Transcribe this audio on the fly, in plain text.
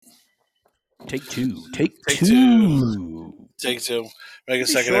Take two. Take two. Make a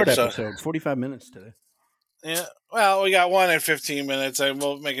second short episode. 45 minutes today. Yeah. Well, we got one at 15 minutes, and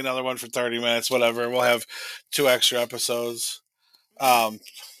we'll make another one for 30 minutes. Whatever. We'll have 2 extra episodes. What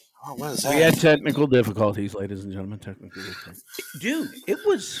is that? We had technical difficulties, ladies and gentlemen. Technical difficulties. Dude,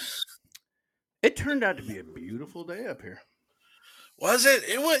 it turned out to be a beautiful day up here. Was it?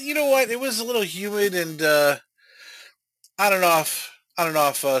 It was. You know what? It was a little humid and on and off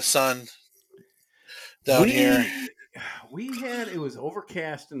sun down here. It was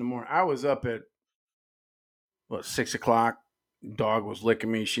overcast in the morning. I was up at 6 o'clock. Dog was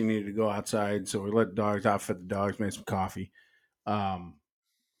licking me. She needed to go outside, so we let the dogs out, fed the dogs, made some coffee.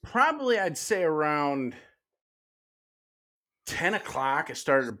 Probably I'd say around 10 o'clock it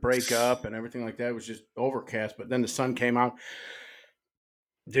started to break up and everything like that. It was just overcast, but then the sun came out.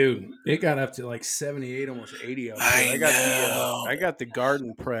 Dude, it got up to like 78, almost 80 out there. I got the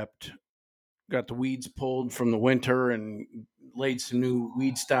garden prepped, got the weeds pulled from the winter and laid some new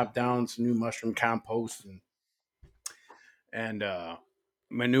weed stop down, some new mushroom compost and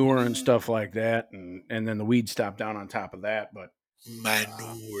manure and stuff like that, and then the weed stop down on top of that. But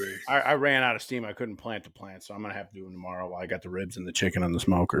manure. I ran out of steam. I couldn't plant the plant, so I'm gonna have to do them tomorrow while I got the ribs and the chicken on the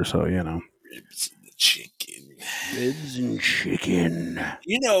smoker. So ribs and the chicken. Ribs and chicken.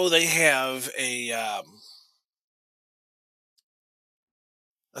 You know they have a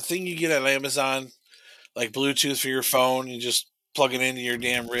thing you get at Amazon, like Bluetooth for your phone. You just plug it into your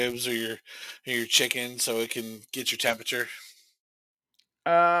damn ribs or your chicken, so it can get your temperature.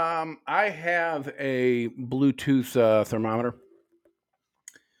 I have a Bluetooth thermometer.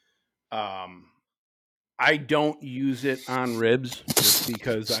 I don't use it on ribs just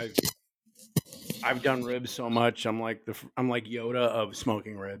because I've done ribs so much. I'm like Yoda of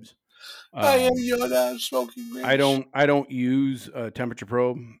smoking ribs. I am Yoda of smoking ribs. I don't use a temperature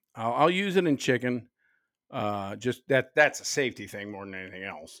probe. I'll use it in chicken. Just that's a safety thing more than anything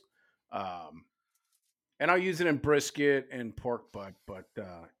else. And I'll use it in brisket and pork butt, but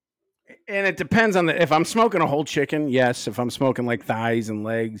and it depends on if I'm smoking a whole chicken, yes. If I'm smoking like thighs and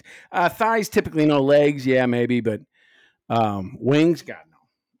legs, thighs typically no, legs, yeah, maybe, but wings, God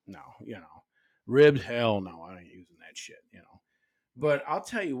no, ribs, hell no, I ain't using that shit, But I'll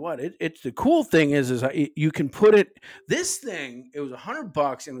tell you what, it's the cool thing is you can put it. This thing, it was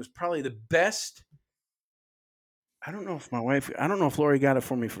 $100 and it was probably the best. I don't know if Lori got it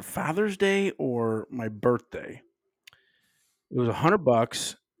for me for Father's Day or my birthday. It was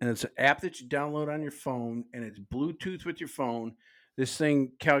 $100. And it's an app that you download on your phone, and it's Bluetooth with your phone. This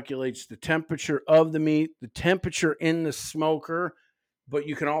thing calculates the temperature of the meat, the temperature in the smoker, but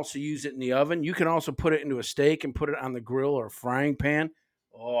you can also use it in the oven. You can also put it into a steak and put it on the grill or a frying pan.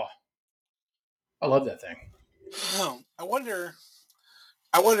 Oh, I love that thing. Oh, I wonder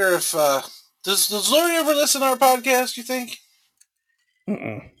if does Lori ever listen to our podcast? You think?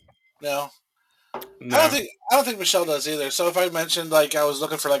 No. I don't think Michelle does either. So if I mentioned like I was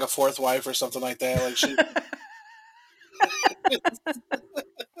looking for like a fourth wife or something like that, like she,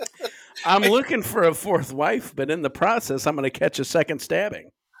 I'm looking for a fourth wife, but in the process, I'm going to catch a second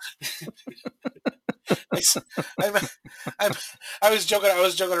stabbing. I was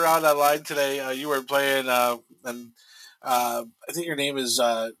joking around online today. You were playing, and I think your name is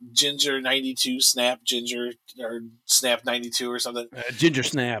Ginger92 Snap Ginger or Snap 92 or something. Ginger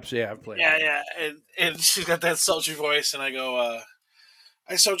Snaps, yeah, I've played. Yeah, and she's got that sultry voice, and I go,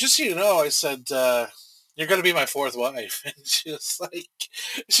 so just so you know, I said, you're going to be my fourth wife, and she's like,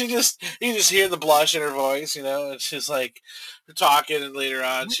 you just hear the blush in her voice, and she's like, we're talking, and later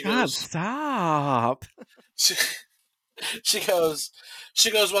on, she goes, stop. She goes,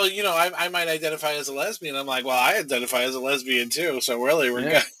 well, I might identify as a lesbian. I'm like, well, I identify as a lesbian too. So really, we're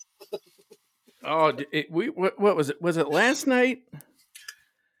good. Oh, what was it? Was it last night?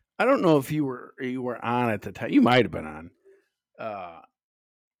 I don't know if you were on at the time. You might have been on.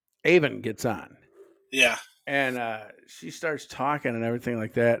 Avon gets on. Yeah. And she starts talking and everything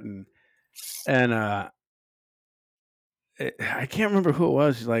like that, and I can't remember who it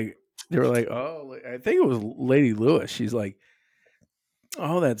was. She's like, they were like, oh, I think it was Lady Lewis. She's like,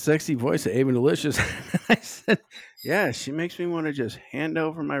 oh, that sexy voice of Avon Delicious. I said, yeah, she makes me want to just hand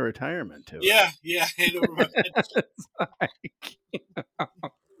over my retirement to her. Yeah, hand over my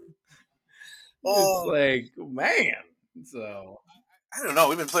It's like, man. So I don't know.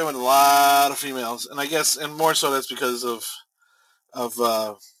 We've been playing with a lot of females, and I guess, and more so that's because of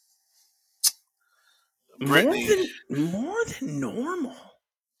Brittany. More than normal.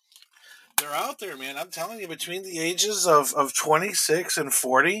 They're out there, man. I'm telling you, between the ages of 26 and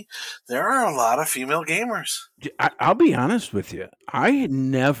 40, there are a lot of female gamers. I'll be honest with you. I had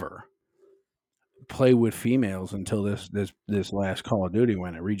never play with females until this last Call of Duty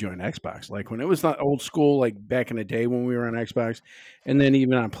when I rejoined Xbox. Like when it was not old school, like back in the day when we were on Xbox, and then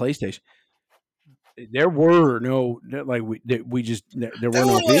even on PlayStation, there were no like we just there There were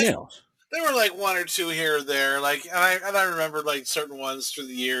no were like females. there were like one or two here or there, like, and I remember like certain ones through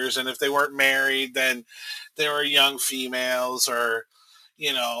the years, and if they weren't married, then they were young females, or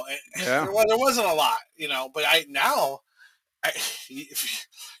Yeah, there wasn't a lot, But I now, I,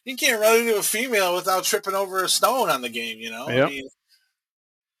 you can't run into a female without tripping over a stone on the game, I yep, mean,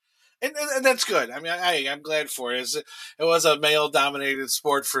 and that's good. I mean, I'm glad for it. It was a male dominated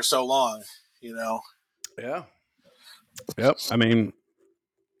sport for so long, you know. yeah, yep. I mean,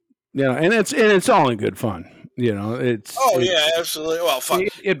 and it's all in good fun. It's Oh yeah, it's absolutely. Well, it fuck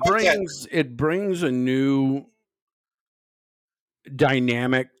that. brings a new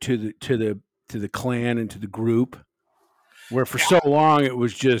dynamic to the clan and to the group where for so long it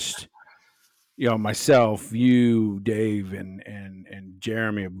was just myself, you, Dave, and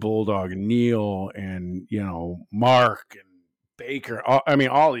Jeremy, Bulldog, and Neil, and Mark and Baker. I mean,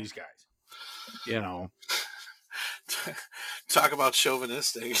 all these guys. You know, Talk about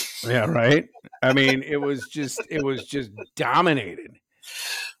chauvinistic. yeah, right. I mean, it was just dominated.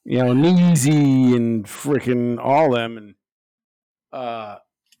 Neezy and freaking all them, and uh,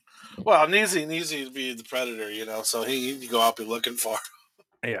 Well, Neezy to be the predator, so he'd go out be looking for.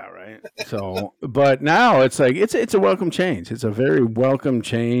 yeah, right. So, but now it's like it's a welcome change. It's a very welcome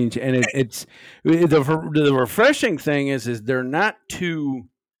change, and it's the refreshing thing is they're not too.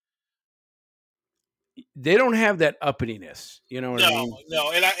 They don't have that uppityness. You know what I No, mean?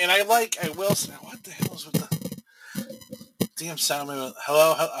 no, and I like I will. What the hell is with the damn sound? Hello,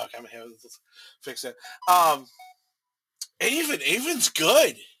 hello. Okay, I'm here. Let's fix it. Um, Avon's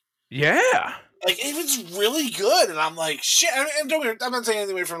good. Yeah, Like Avon's really good, and I'm like shit. And I'm not saying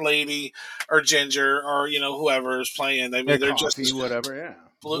anything away from Lady or Ginger or whoever is playing. I yeah, mean, they're just coffee, as good. whatever. Yeah,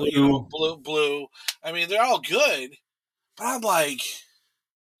 Blue, blue. blue. I mean, they're all good, but I'm like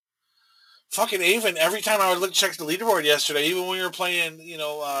fucking Avon. Every time I would look check the leaderboard yesterday, even when we were playing,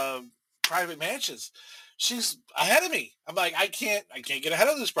 private matches, she's ahead of me. I'm like, I can't get ahead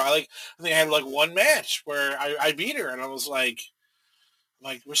of this, bro. Like, I think I had like one match where I beat her, and I was like,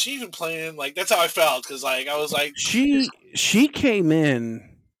 was she even playing? Like, that's how I felt because like I was like, She came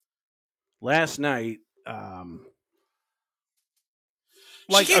in last night. she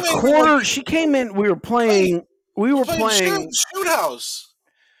Like a came in like quarter. She came in. We were playing, playing. We were playing playing. shoot house,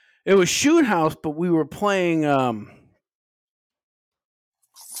 It was shoot house, but we were playing.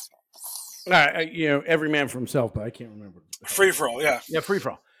 Every man for himself, but I can't remember. The hell free for all, yeah. yeah, free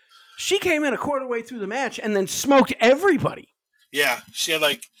for all. She came in a quarter way through the match and then smoked everybody. Yeah, she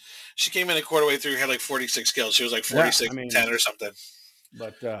came in a quarter way through, had like 46 kills. She was like Yeah, 46 I mean, 10 or something.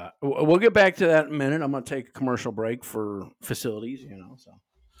 but we'll get back to that in a minute. I'm going to take a commercial break for facilities. So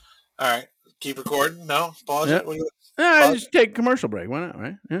All right, keep recording. No, pause yeah, it. What do you yeah, pause? just take a commercial break. Why not?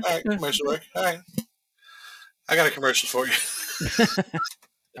 Right? Yeah, All right, yeah. commercial break. All right, I got a commercial for you.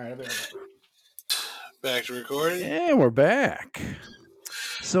 All right, I'll be right back. Back to recording. And we're back.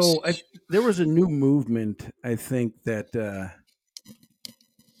 So there was a new movement, I think, that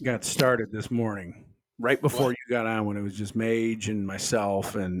got started this morning, right before What? you got on, when it was just Mage and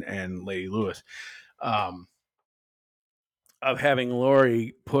myself and Lady Lewis, um, of having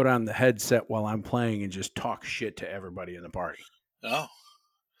Lori put on the headset while I'm playing and just talk shit to everybody in the party. Oh,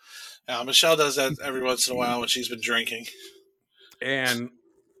 Michelle does that every once in a while when she's been drinking. And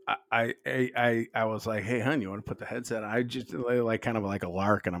I was like, "Hey, hun, you want to put the headset on?" I just like kind of like a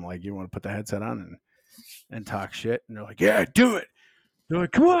lark, and I'm like, "You want to put the headset on and talk shit?" And they're like, "Yeah, do it." They're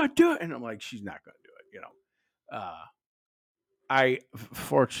like, "Come on, do it." And I'm like, "She's not going to do it." I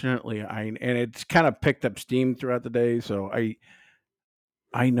fortunately and it's kind of picked up steam throughout the day, so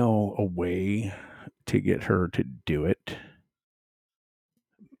I know a way to get her to do it,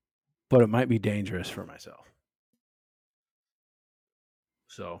 but it might be dangerous for myself.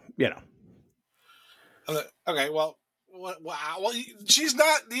 So Okay, well, wow. Well, she's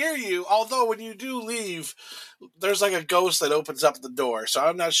not near you. Although when you do leave, there's like a ghost that opens up the door. So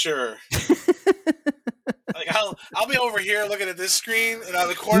I'm not sure. Like I'll be over here looking at this screen, and out of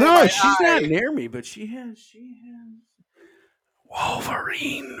the corner of no, my she's not eye. near me, but she has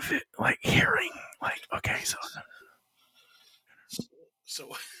Wolverine like hearing. Like, okay, so So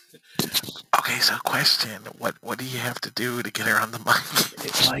okay, so question: what do you have to do to get her on the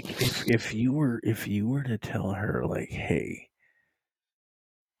mic? like if you were to tell her like, hey,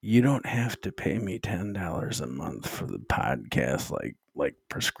 you don't have to pay me $10 a month for the podcast, like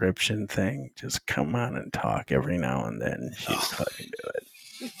prescription thing. Just come on and talk every now and then. She'd Oh, fucking do it.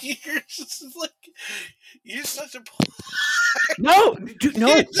 You're just like you're such a. No, dude, no,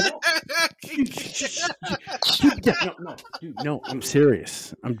 no. Dude, dude, dude, no. I'm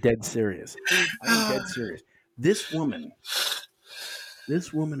serious. I'm dead serious. I am dead serious. This woman,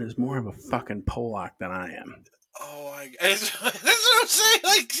 this woman is more of a fucking Polak than I am. Oh my! That's what I'm saying.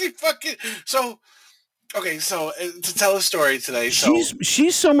 Like she fucking so. Okay, so to tell a story today, so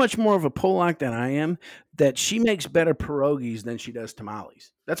She's so much more of a Polak than I am that she makes better pierogies than she does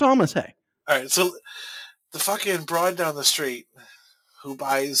tamales. That's all I'm gonna say. all right, so the fucking broad down the street who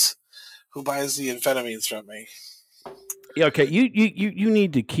buys the amphetamines from me. Yeah, okay, you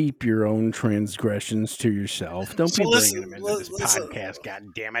need to keep your own transgressions to yourself. Don't So be bringing listen, them into this listen. podcast. God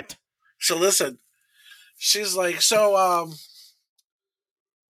damn it! So listen. She's like, so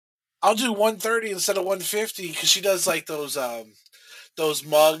I'll do 130 instead of 150 because she does like those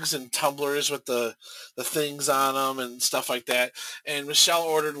mugs and tumblers with the things on them and stuff like that. And Michelle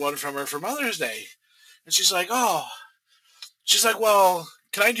ordered one from her for Mother's Day, and she's like, well,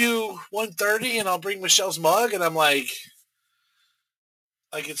 can I do 130 and I'll bring Michelle's mug? And I'm like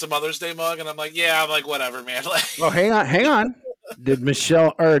it's a Mother's Day mug, and I'm like, yeah, I'm like whatever, man. Like, Well, hang on. Did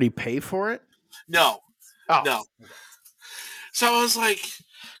Michelle already pay for it? no, Oh, no. So I was like,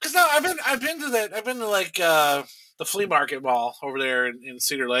 because no, I've been to like the flea market mall over there in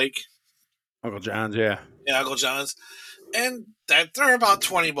Cedar Lake, Uncle John's, yeah. yeah, Uncle John's, and that they're about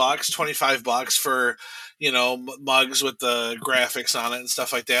 $20, $25 for mugs with the graphics on it and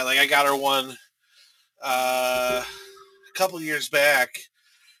stuff like that. Like I got her one a couple years back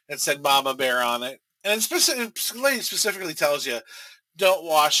and said Mama Bear on it, and specifically tells you don't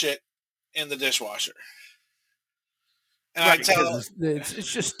wash it in the dishwasher. And I Right, tell because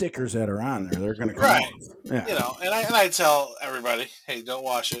it's just stickers that are on there. They're going to come right, off. Yeah. and I tell everybody, hey, don't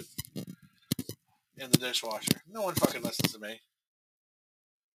wash it in the dishwasher. No one fucking listens to me.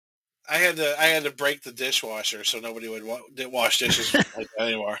 I had to break the dishwasher so nobody would wash dishes like that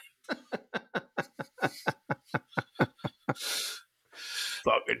anymore.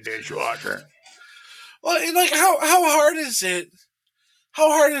 Fucking dishwasher. Well, like how hard is it? How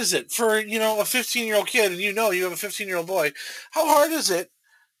hard is it for a 15-year-old kid, and you have a 15-year-old boy? How hard is it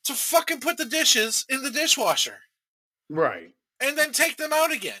to fucking put the dishes in the dishwasher Right. and then take them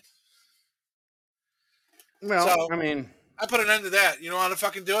out again? Well, So I mean, I put an end to that. You know how to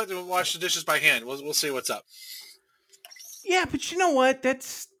fucking do it? Then we'll wash the dishes by hand. We'll see what's up. yeah, but you know what?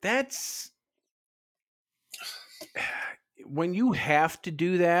 That's when you have to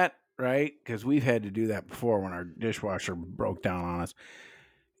do that, right? Because we've had to do that before when our dishwasher broke down on us.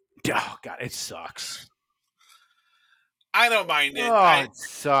 Oh God, it sucks. I don't mind it. Oh, it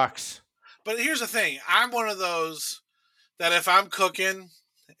sucks. But here's the thing. I'm one of those that if I'm cooking,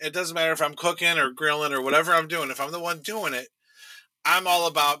 it doesn't matter if I'm cooking or grilling or whatever I'm doing. If I'm the one doing it, I'm all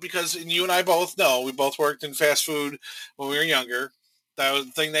about, because you and I both know, we both worked in fast food when we were younger. That was,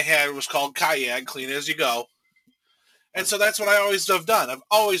 the thing they had was called Ncaa, clean as you go. And so that's what I always have done. I've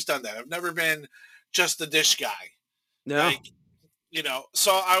always done that. I've never been just the dish guy. No. Like,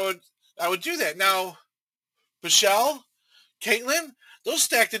 so I would do that. Now, Michelle, Caitlin, those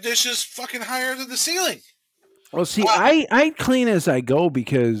stack the dishes fucking higher than the ceiling. Well, see, I clean as I go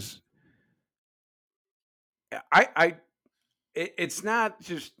because it's not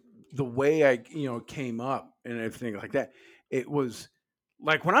just the way I came up and everything like that. It was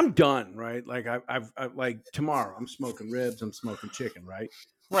like when I'm done, right? Like I've like tomorrow I'm smoking ribs, I'm smoking chicken, right?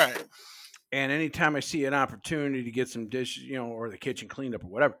 Right. And anytime I see an opportunity to get some dishes, or the kitchen cleaned up or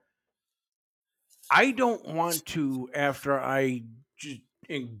whatever, I don't want to, after I just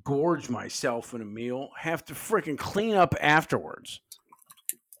engorge myself in a meal, have to freaking clean up afterwards.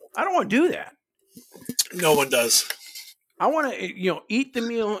 I don't want to do that. No one does. I want to, eat the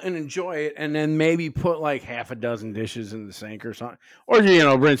meal and enjoy it, and then maybe put like half a dozen dishes in the sink or something, or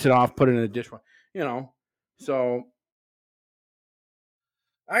rinse it off, put it in a dishwasher. So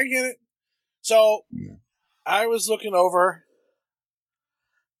I get it. So I was looking over,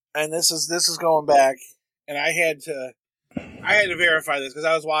 and this is going back, and I had to verify this because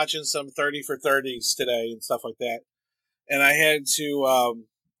I was watching some 30 for 30s today and stuff like that, and I had to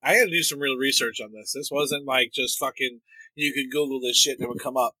do some real research on this. This wasn't like just fucking you could Google this shit and it would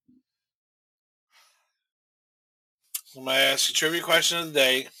come up. I'm gonna ask you a trivia question of the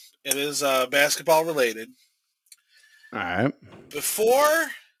day. It is basketball related. all right,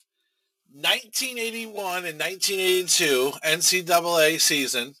 Before 1981 and 1982 NCAA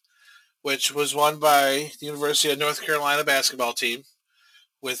season, which was won by the University of North Carolina basketball team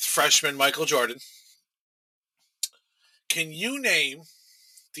with freshman Michael Jordan. Can you name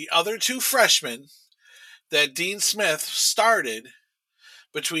the other two freshmen that Dean Smith started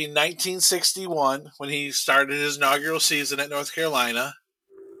between 1961, when he started his inaugural season at North Carolina,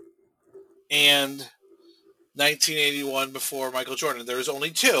 and 1981 before Michael Jordan. There was only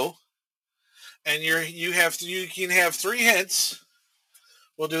two, and you can have three hints.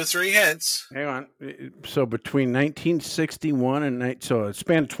 We'll do three hints. Hang on. So between 1961 and so it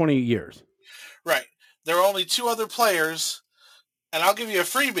spanned 20 years. Right. There are only two other players, and I'll give you a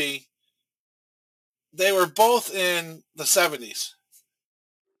freebie. They were both in the 70s.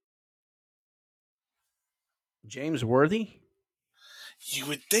 James Worthy? You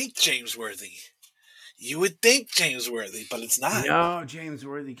would think James Worthy. You would think James Worthy, but it's not. No, James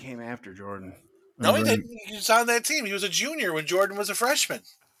Worthy came after Jordan. No, he didn't. He was on that team. He was a junior when Jordan was a freshman.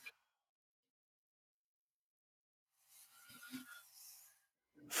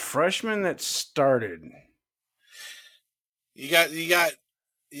 Freshman that started. You got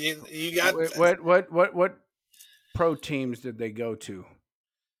What pro teams did they go to?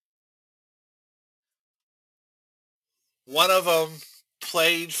 one of them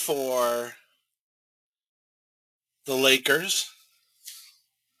played for the Lakers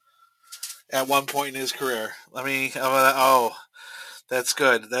at one point in his career. That's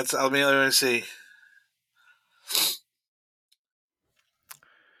good. Let me see.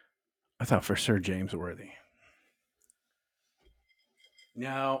 I thought for sure James Worthy.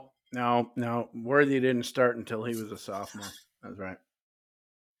 No. Worthy didn't start until he was a sophomore. That's right.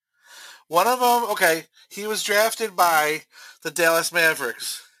 One of them, okay, he was drafted by the Dallas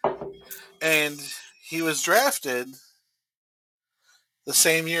Mavericks. And he was drafted the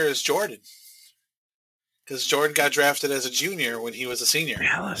same year as Jordan. Because Jordan got drafted as a junior when he was a senior.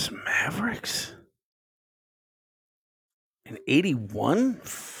 Dallas Mavericks? In 81?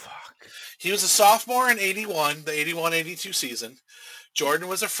 Fuck. He was a sophomore in 81, the 81-82 season. Jordan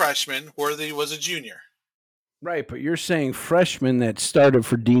was a freshman. Worthy was a junior. Right, but you're saying freshman that started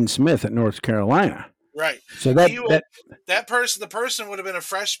for Dean Smith at North Carolina. Right. So the person would have been a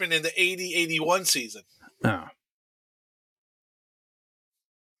freshman in the 80-81 season. Oh.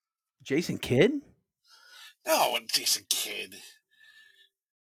 Jason Kidd? No, Jason Kidd.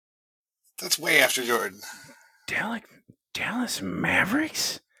 That's way after Jordan. Dallas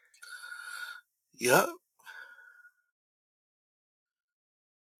Mavericks? Yep.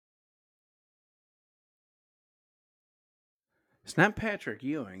 It's not Patrick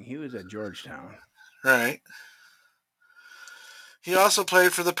Ewing. He was at Georgetown. Right. He also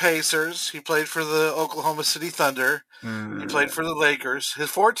played for the Pacers. He played for the Oklahoma City Thunder. He played for the Lakers. His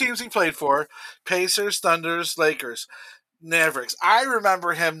four teams he played for: Pacers, Thunders, Lakers, Mavericks. I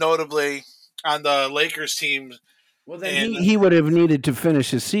remember him notably on the Lakers team. Well, then he would have needed to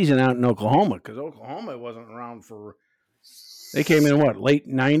finish his season out in Oklahoma because Oklahoma wasn't around for. They came in late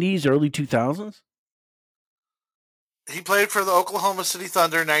 90s, early 2000s? He played for the Oklahoma City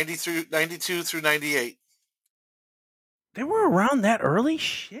Thunder 92 through 98. They were around that early?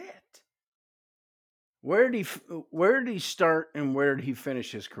 Shit. Where did he start and where did he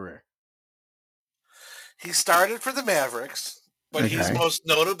finish his career? He started for the Mavericks, but he's most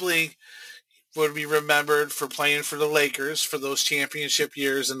notably would be remembered for playing for the Lakers for those championship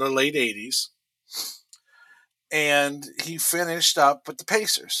years in the late 80s. And he finished up with the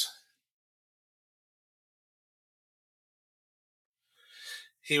Pacers.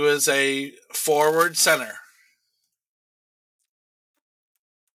 He was a forward center.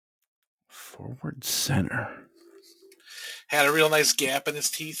 Forward center. Had a real nice gap in his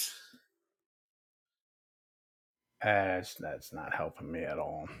teeth. That's not helping me at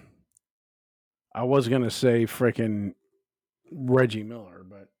all. I was going to say frickin' Reggie Miller,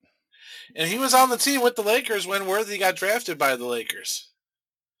 but. And he was on the team with the Lakers when Worthy got drafted by the Lakers.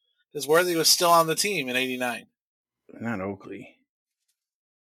 Because Worthy was still on the team in 89. Not Oakley.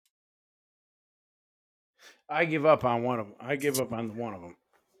 I give up on one of them.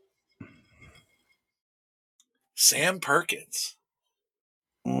 Sam Perkins.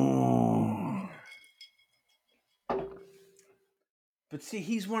 Oh. But see,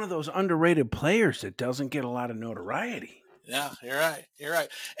 he's one of those underrated players that doesn't get a lot of notoriety. Yeah, you're right.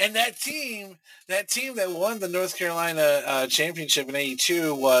 And that team that won the North Carolina championship in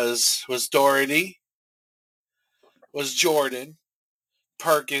 '82 was Doherty, was Jordan,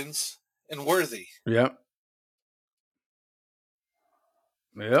 Perkins, and Worthy. Yep.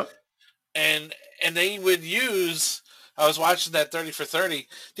 And they would use. I was watching that 30 for 30.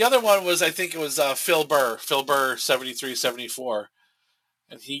 The other one was, I think it was Phil Burr, 73-74,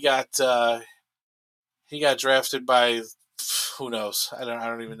 and he got drafted by who knows? I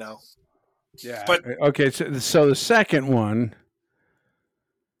don't even know. Yeah. But okay, so the second one,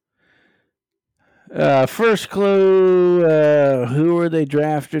 First clue: who were they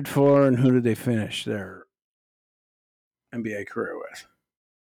drafted for, and who did they finish their NBA career with?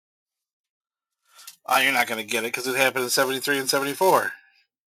 Oh, you're not going to get it because it happened in 73 and 74.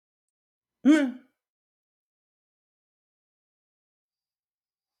 Hmm.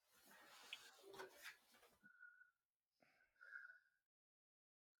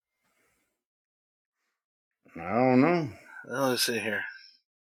 I don't know. Let's see here.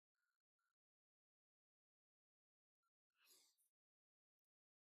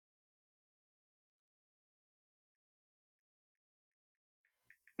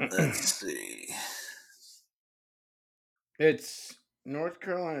 Let's see. It's North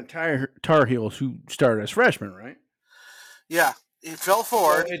Carolina Tar Heels who started as freshmen, right? Yeah, he fell So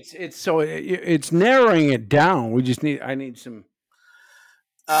forward. it's narrowing it down. I need some.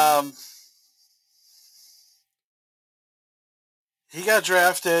 Um, he got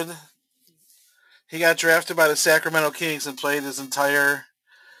drafted. He got drafted by the Sacramento Kings and played his entire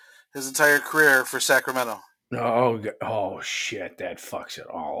career for Sacramento. Oh shit! That fucks it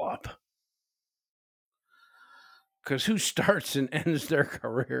all up. Because who starts and ends their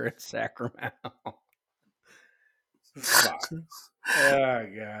career at Sacramento? Fuck. Oh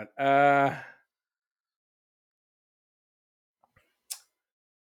god.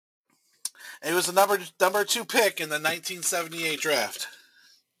 And he was the number 2 pick in the 1978 draft.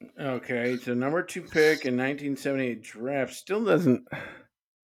 Okay, so number 2 pick in 1978 draft still doesn't.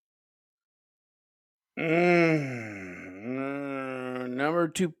 Number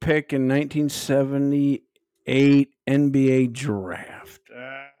 2 pick in 1978 NBA draft.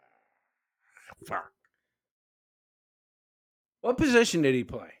 Fuck. What position did he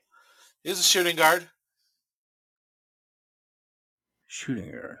play? He was a shooting guard.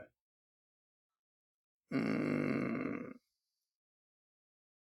 Shooting guard.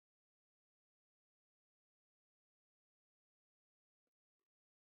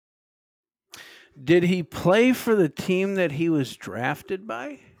 Did he play for the team that he was drafted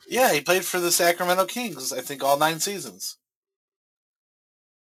by? Yeah, he played for the Sacramento Kings, I think, all 9 seasons.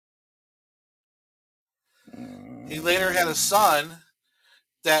 He later had a son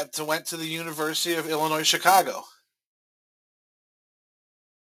that went to the University of Illinois Chicago.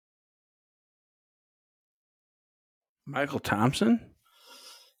 Michael Thompson?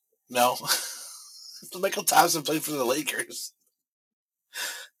 No. Michael Thompson played for the Lakers.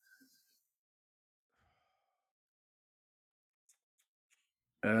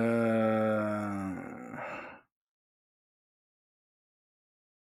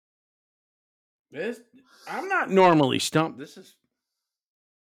 This I'm not normally stumped. This is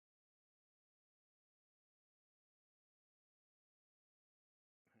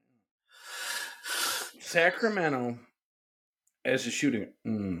Sacramento as a shooting.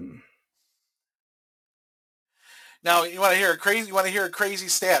 Now you want to hear a crazy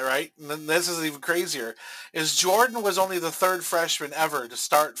stat, right? And then this is even crazier. Is Jordan was only the 3rd freshman ever to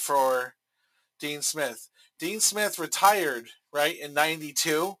start for Dean Smith. Dean Smith retired right in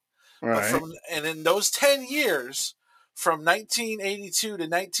 '92, but Right. in those 10 years, from 1982 to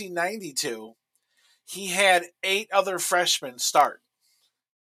 1992, he had 8 other freshmen start.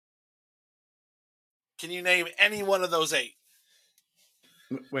 Can you name any one of those 8?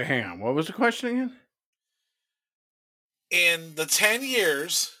 Wait, hang on. What was the question again? In the 10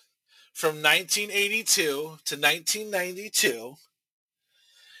 years from 1982 to 1992,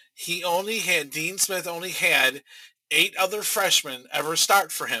 Dean Smith only had 8 other freshmen ever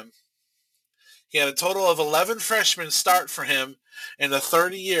start for him. He had a total of 11 freshmen start for him in the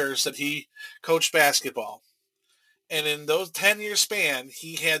 30 years that he coached basketball. And in those 10-year span,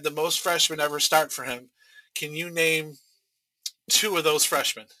 he had the most freshmen ever start for him. Can you name 2 of those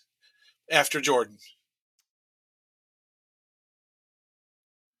freshmen after Jordan?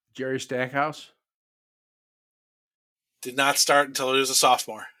 Jerry Stackhouse? Did not start until he was a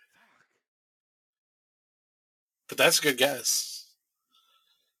sophomore. But that's a good guess.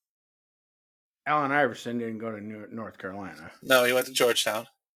 Allen Iverson didn't go to North Carolina. No, he went to Georgetown.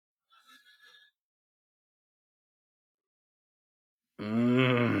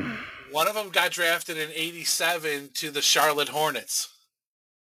 One of them got drafted in '87 to the Charlotte Hornets.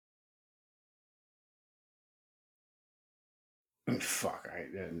 Fuck,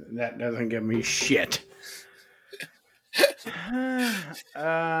 that doesn't give me shit.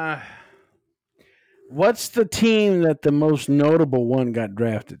 What's the team that the most notable one got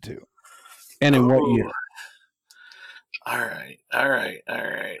drafted to? And in what year? All right.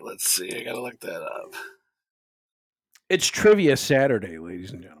 Let's see. I got to look that up. It's Trivia Saturday,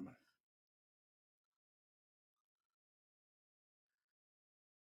 ladies and gentlemen.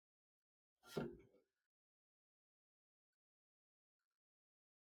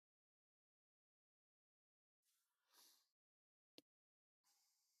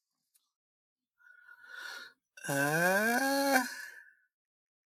 Uh,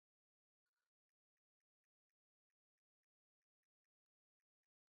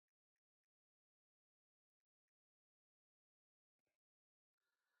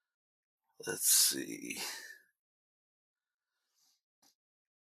 let's see.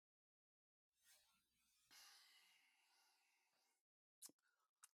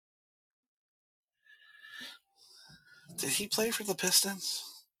 Did he play for the Pistons?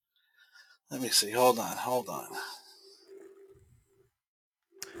 Let me see. Hold on.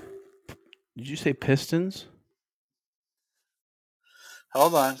 Did you say Pistons?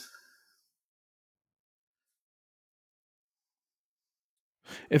 Hold on.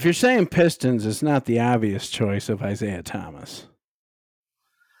 If you're saying Pistons, it's not the obvious choice of Isaiah Thomas.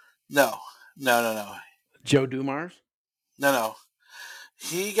 No. Joe Dumars? No.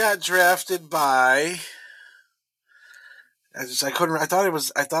 He got drafted by. I couldn't. I thought it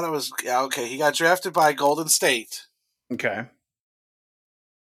was. Yeah, okay. He got drafted by Golden State. Okay.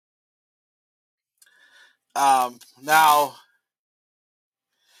 Now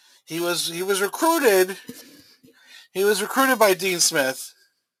he was recruited. He was recruited by Dean Smith,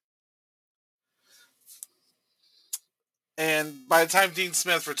 and by the time Dean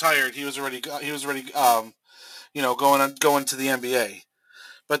Smith retired, he was already going to the NBA.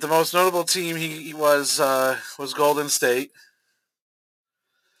 But the most notable team he was Golden State,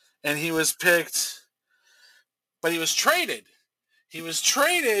 and he was picked. But he was traded. He was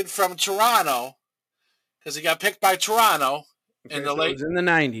traded from Toronto because he got picked by Toronto in Okay, the so it late. was in the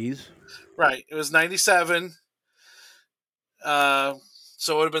 90s. Right, it was 97. So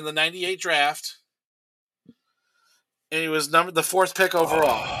it would have been the 98 draft. And he was the fourth pick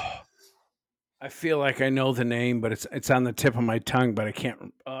overall. Oh, I feel like I know the name, but it's on the tip of my tongue, but I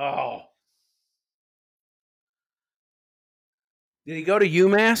can't. Oh. Did he go to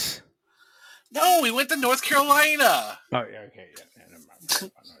UMass? No, he went to North Carolina. Oh, yeah, okay, yeah. Never mind.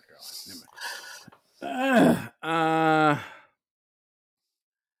 North Carolina. Never mind.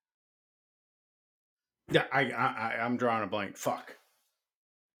 Yeah, I'm drawing a blank. Fuck.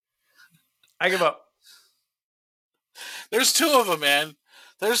 I give up. There's two of them, man.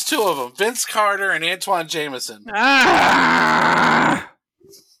 There's two of them. Vince Carter and Antoine Jameson.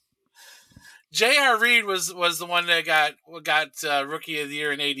 J.R. Reed was the one that got Rookie of the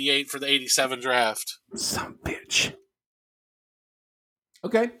Year in '88 for the '87 draft. Some bitch.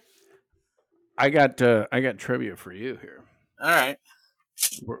 Okay. I got trivia for you here. All right.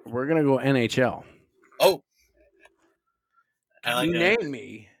 We're gonna go NHL. Oh, Can you name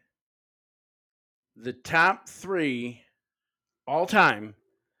me the top 3 all-time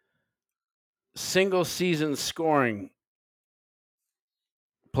single season scoring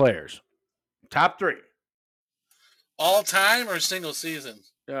players? Top 3. All time or single season?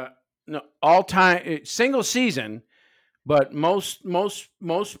 No, all-time single season, but most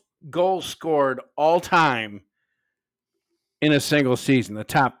goals scored all time in a single season. The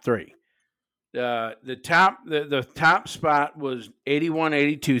top 3. The top spot was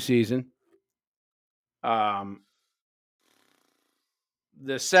 81-82 season.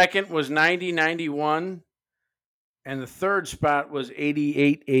 The second was 90-91, and the third spot was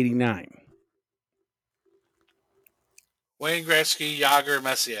 88-89. Wayne Gretzky, Yager,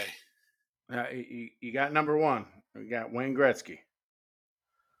 Messier. You got number 1. You got Wayne Gretzky.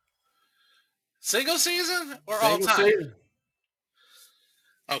 Single season or Single all time? season.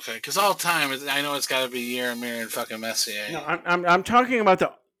 Okay, because all time, I know it's got to be Jaromir and fucking Messier. No, I'm talking about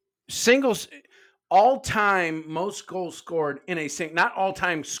the singles, all time most goals scored in a not all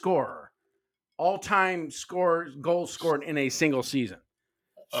time scorer, all time goals scored in a single season.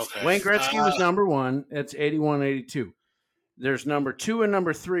 Okay. Wayne Gretzky was number 1. That's 81-82. There's number 2 and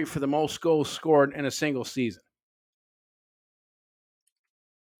number 3 for the most goals scored in a single season.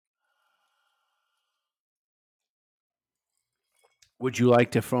 Would you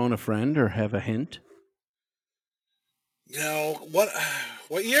like to phone a friend or have a hint? No. What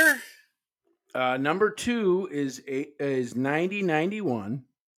year? Number 2 is 90-91,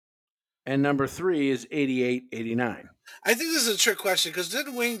 and number 3 is 88-89. I think this is a trick question because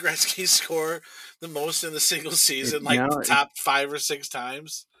didn't Wayne Gretzky score the most in the single season, top 5 or 6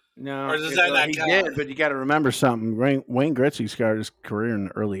 times? No, or does that not he count? did, but you got to remember something. Wayne Gretzky started his career in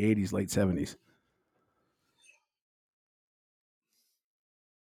the early 80s, late 70s.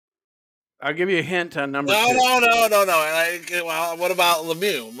 I'll give you a hint on number 2. No. Well, what about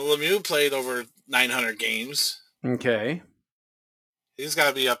Lemieux? Lemieux played over 900 games. Okay. He's got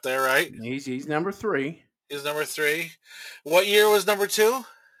to be up there, right? He's number 3. He's number 3. What year was number 2?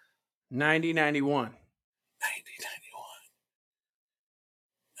 90-91. 90-91.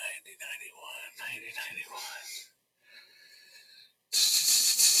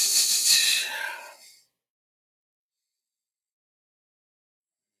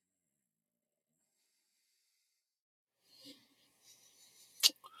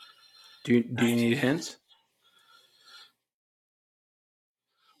 Do you need 90. hints?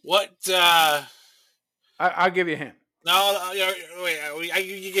 What? I'll give you a hint. No, wait.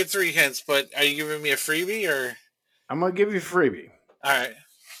 You get 3 hints, but are you giving me a freebie or? I'm gonna give you a freebie. All right.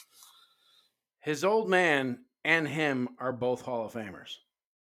 His old man and him are both Hall of Famers.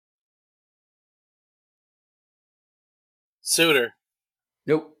 Suitor.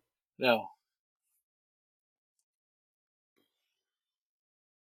 Nope. No.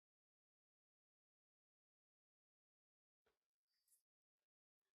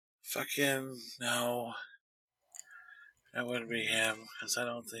 Fucking no. That wouldn't be him because I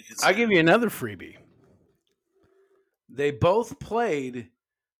don't think it's I'll him. give you another freebie. They both played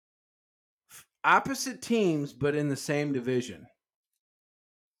opposite teams, but in the same division.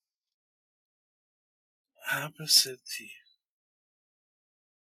 Opposite team.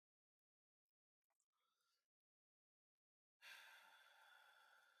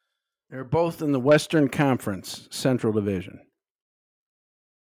 They're both in the Western Conference Central Division.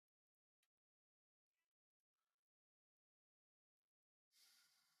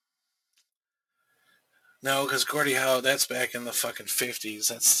 No, because Gordie Howe, that's back in the fucking 50s.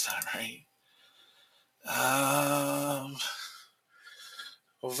 That's not right.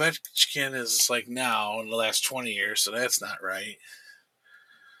 Ovechkin is like now in the last 20 years, so that's not right.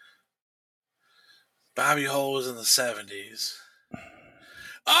 Bobby Hull was in the 70s.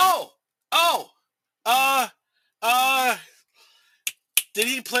 Oh! Oh! Uh, uh, did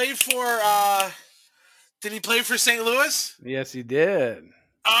he play for, St. Louis? Yes, he did.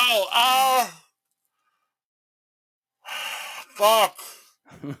 Oh, fuck.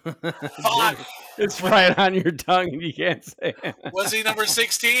 Fuck. It's right on your tongue, and you can't say it. Was he number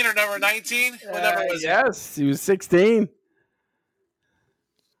 16 or number 19? What number was yes, he was 16.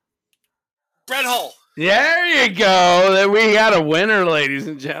 Brett Hull. There you go. We got a winner, ladies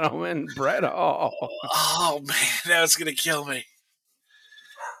and gentlemen. Brett Hall. Oh, man, that was going to kill me.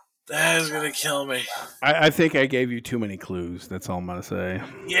 That is going to kill me. I think I gave you too many clues. That's all I'm going to say.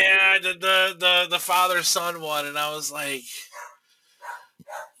 Yeah, the father-son one, and I was like,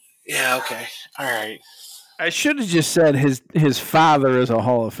 yeah, okay. All right. I should have just said his father is a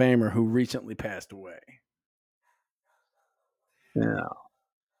Hall of Famer who recently passed away. Yeah.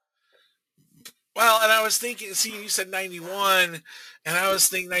 Well, and I was thinking, see, you said 91, and I was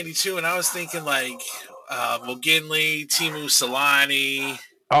thinking 92, and I was thinking like McGinley, Timu Solani.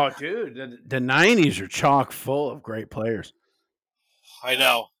 Oh, dude, the 90s are chock full of great players. I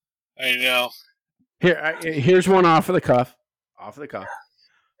know. Here's one off of the cuff.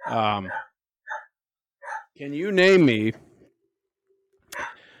 Can you name me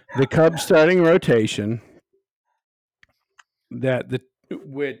the Cubs starting rotation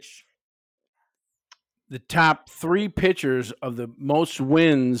which the top 3 pitchers of the most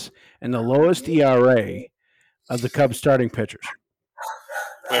wins and the lowest ERA of the Cubs starting pitchers?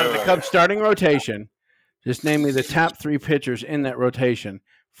 The Cubs starting rotation. Just name me the top 3 pitchers in that rotation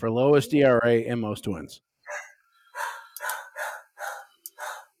for lowest ERA and most wins.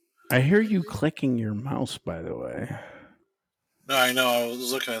 I hear you clicking your mouse, by the way. No, I know. I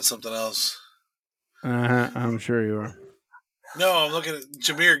was looking at something else. I'm sure you are. No, I'm looking at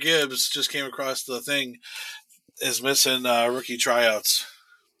Jahmyr Gibbs. Just came across the thing. Is missing rookie tryouts.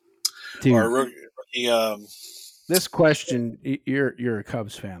 Dude, or rookie. This question, you're a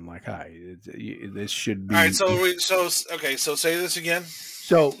Cubs fan like I. This should be. All right, so say this again.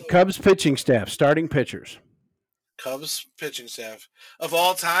 So Cubs pitching staff, starting pitchers. Cubs pitching staff of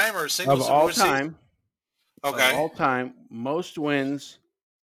all time or single Of all time. Okay. Of all time, most wins,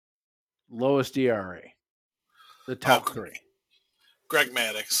 lowest ERA. The top 3. Greg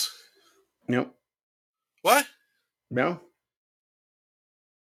Maddux. Nope. What? No.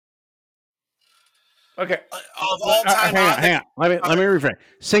 Okay. Of all time. Hang on. Let me rephrase.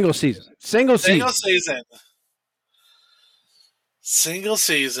 Single season. Single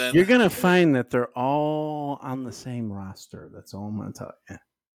season. You're gonna find that they're all on the same roster. That's all I'm gonna tell you.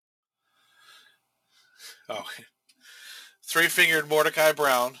 Oh, 3-fingered Mordecai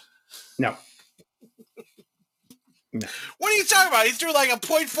Brown. No. What are you talking about? He threw like a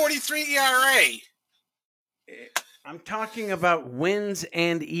 .43 ERA. I'm talking about wins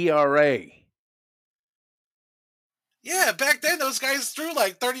and ERA. Yeah, back then those guys threw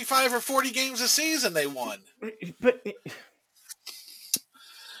like 35 or 40 games a season. They won. But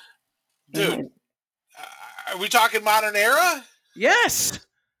dude, are we talking modern era? Yes.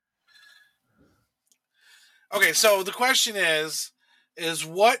 Okay, so the question is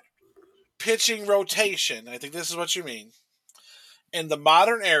what pitching rotation, I think this is what you mean, in the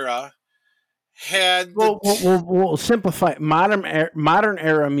modern era had the Well, we'll simplify. Modern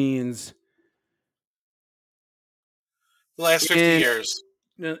era means last 50 in years.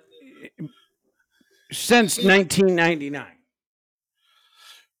 uh, since 1999.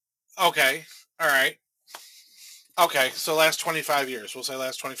 Okay. All right. Okay. So last 25 years. We'll say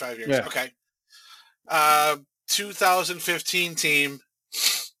last 25 years. Yeah. Okay. Uh, 2015 team,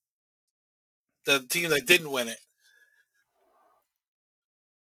 the team that didn't win it.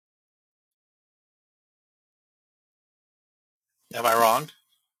 Am I wrong?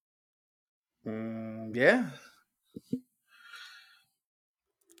 Yeah.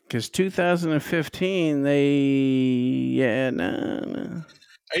 Because 2015, no.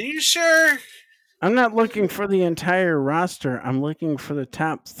 Are you sure? I'm not looking for the entire roster. I'm looking for the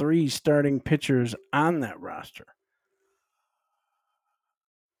top 3 starting pitchers on that roster.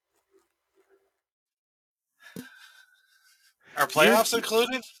 Are You're playoffs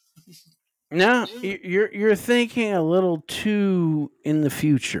included? no, you're thinking a little too in the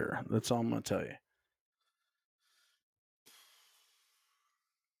future. That's all I'm gonna tell you.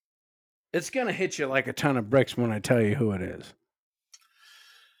 It's gonna hit you like a ton of bricks when I tell you who it is.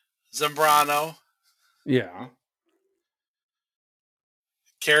 Zambrano, Yeah,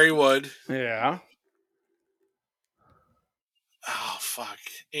 Kerry Wood. yeah. Oh fuck.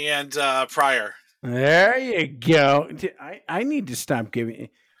 And Pryor. There you go. I need to stop giving you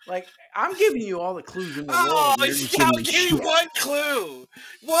I'm giving you all the clues in the world, Oh, and you're just I'll giving me give you shit. one clue.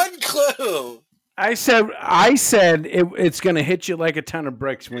 One clue. I said it's gonna hit you like a ton of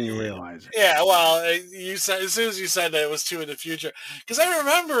bricks when you realize it. Yeah, well, you said as soon as you said that it was 2 in the future, because I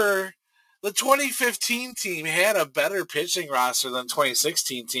remember the 2015 team had a better pitching roster than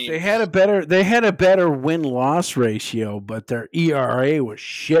 2016 team. They had a better win loss ratio, but their ERA was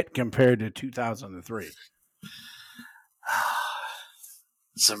shit compared to 2003.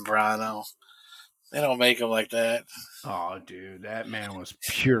 Zambrano. They don't make them like that. Oh, dude, that man was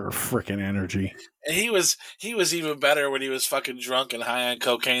pure freaking energy. And he was even better when he was fucking drunk and high on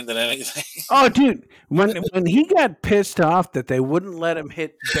cocaine than anything. Oh, dude, when he got pissed off that they wouldn't let him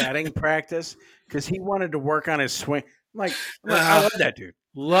hit batting practice because he wanted to work on his swing, I'm like, I love that dude,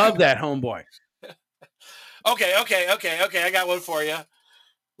 love that homeboy. Okay. I got one for you.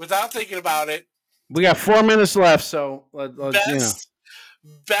 Without thinking about it, We got 4 minutes left, so let's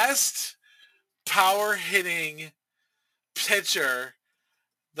best power hitting pitcher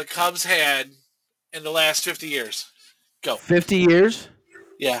the Cubs had in the last 50 years. Go. 50 years.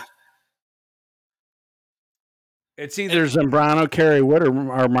 Yeah. It's either Zambrano, Kerry Wood,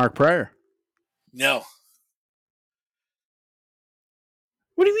 or Mark Pryor. No.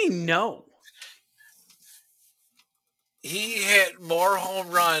 What do you mean no? He hit more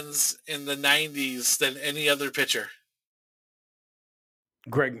home runs in the 90s than any other pitcher.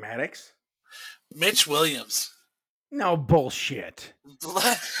 Greg Maddux? Mitch Williams. No bullshit.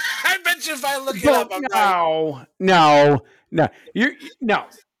 I bet you if I look it up, I'm right. No. You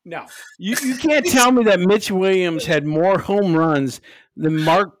can't tell me that Mitch Williams had more home runs than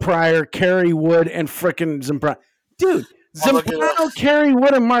Mark Pryor, Kerry Wood, and frickin' Zambrano. Dude, I'll look it up. Zambrano, Kerry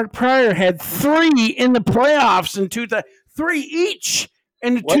Wood, and Mark Pryor had 3 in the playoffs in 2000, 3 each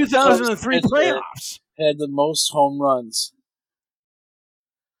in the 2003 playoffs. Had the most home runs.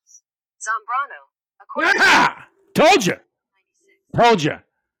 Zambrano. Ah! Told you. Told you.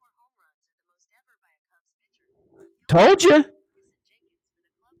 Told you.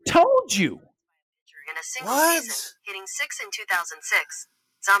 Told you. In a single season, hitting 6 in 2006.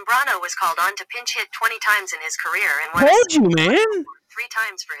 Zambrano was called on to pinch hit 20 times in his career and won Told you, man. 3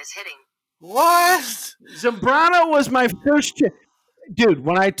 times for his hitting. What? Zambrano was my first. Dude,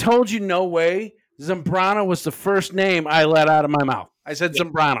 when I told you no way, Zambrano was the first name I let out of my mouth. I said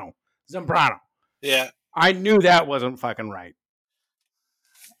Zambrano. Zambrano. Yeah. I knew that wasn't fucking right.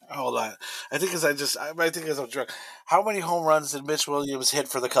 Hold on. I think because I'm drunk. How many home runs did Mitch Williams hit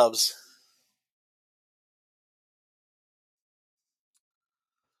for the Cubs?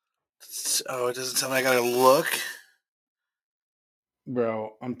 Oh, it doesn't tell me. I gotta look.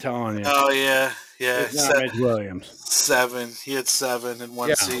 Bro, I'm telling you. Oh yeah. It's not Mitch Williams. 7. He had 7 in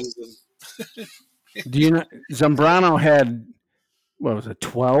one season. Do you know Zambrano had, what was it,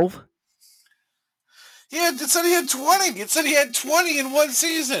 12? Yeah, it said he had 20. It said he had 20 in one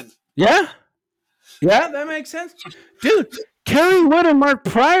season. Yeah, that makes sense. Dude, Kerry Wood and Mark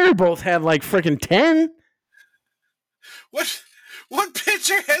Pryor both had like freaking 10. What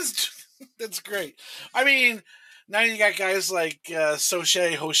pitcher has? That's great. I mean, now you got guys like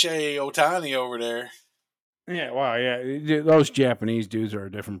Sochei, Hosei, Otani over there. Yeah, well, yeah, those Japanese dudes are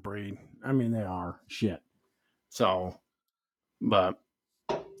a different breed. I mean, they are shit. So, but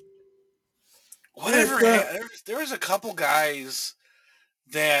whatever. There was a couple guys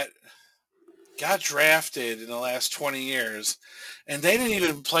that got drafted in the last 20 years, and they didn't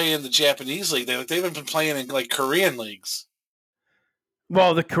even play in the Japanese league. They've been playing in like Korean leagues.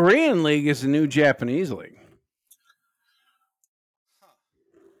 Well, the Korean league is the new Japanese league.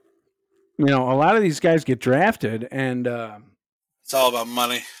 You know, a lot of these guys get drafted, and it's all about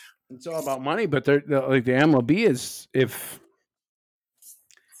money. It's all about money, but they're like the MLB is if.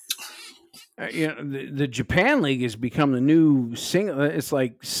 You know, the Japan League has become the new single. It's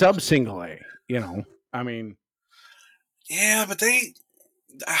like sub single A. You know, I mean, yeah, but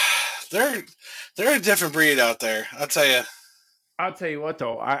they're a different breed out there. I'll tell you. I'll tell you what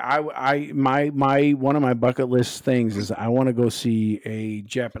though. My one of my bucket list things is I want to go see a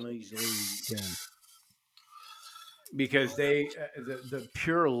Japanese league game because they the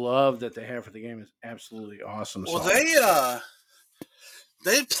pure love that they have for the game is absolutely awesome. Well,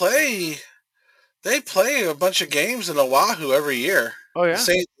 they play a bunch of games in Oahu every year. Oh yeah,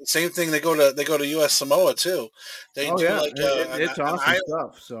 same thing. They go to U.S. Samoa too. They do like it's awesome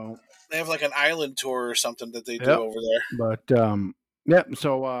stuff. So they have like an island tour or something that they do over there. But yeah.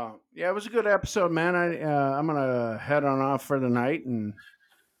 So yeah, it was a good episode, man. I'm gonna head on off for the night and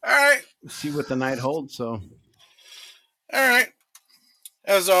all right, see what the night holds. So all right,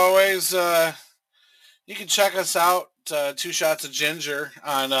 as always, you can check us out. 2 Shots of Ginger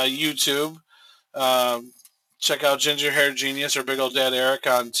on YouTube. Check out Ginger Hair Genius or Big Old Dad Eric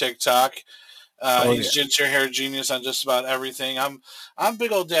on TikTok. He's Ginger Hair Genius on just about everything. I'm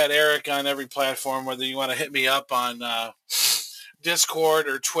Big Old Dad Eric on every platform, whether you want to hit me up on Discord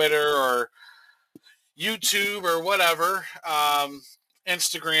or Twitter or YouTube or whatever.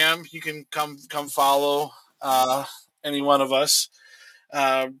 Instagram, you can come follow any one of us.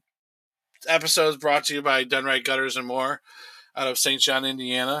 Episodes brought to you by Done Right Gutters and More out of St. John,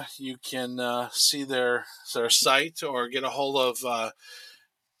 Indiana. You can see their site or get a hold of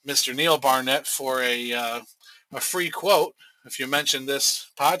Mr. Neil Barnett for a free quote if you mention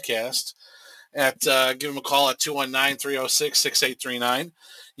this podcast. Give him a call at 219-306-6839.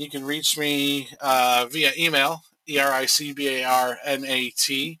 You can reach me via email,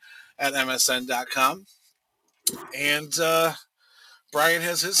 ericbarnat @msn.com. And Brian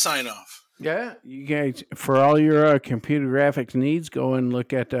has his sign off. Yeah, you guys, for all your computer graphics needs, go and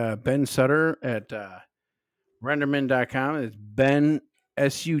look at Ben Sutter at renderman.com. It's Ben,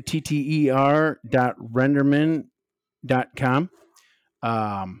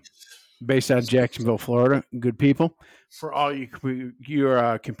 SUTTER.renderman.com. Based out of Jacksonville, Florida. Good people for all your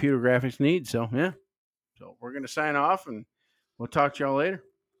computer graphics needs. So, yeah. So, we're going to sign off and we'll talk to y'all later.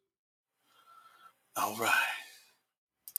 All right.